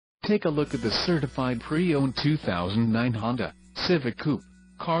Take a look at the certified pre-owned 2009 Honda Civic Coupe.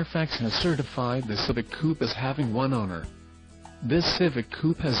 Carfax has certified the Civic Coupe as having one owner. This Civic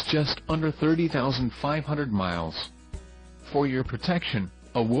Coupe has just under 30,500 miles. For your protection,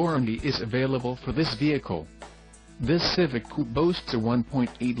 a warranty is available for this vehicle. This Civic Coupe boasts a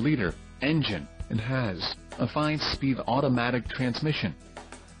 1.8-liter engine and has a 5-speed automatic transmission.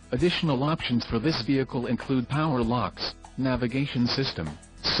 Additional options for this vehicle include power locks, navigation system,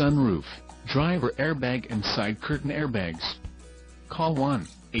 sunroof, driver airbag and side curtain airbags. Call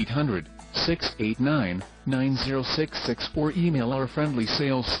 1-800-689-9066 or email our friendly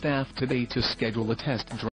sales staff today to schedule a test drive.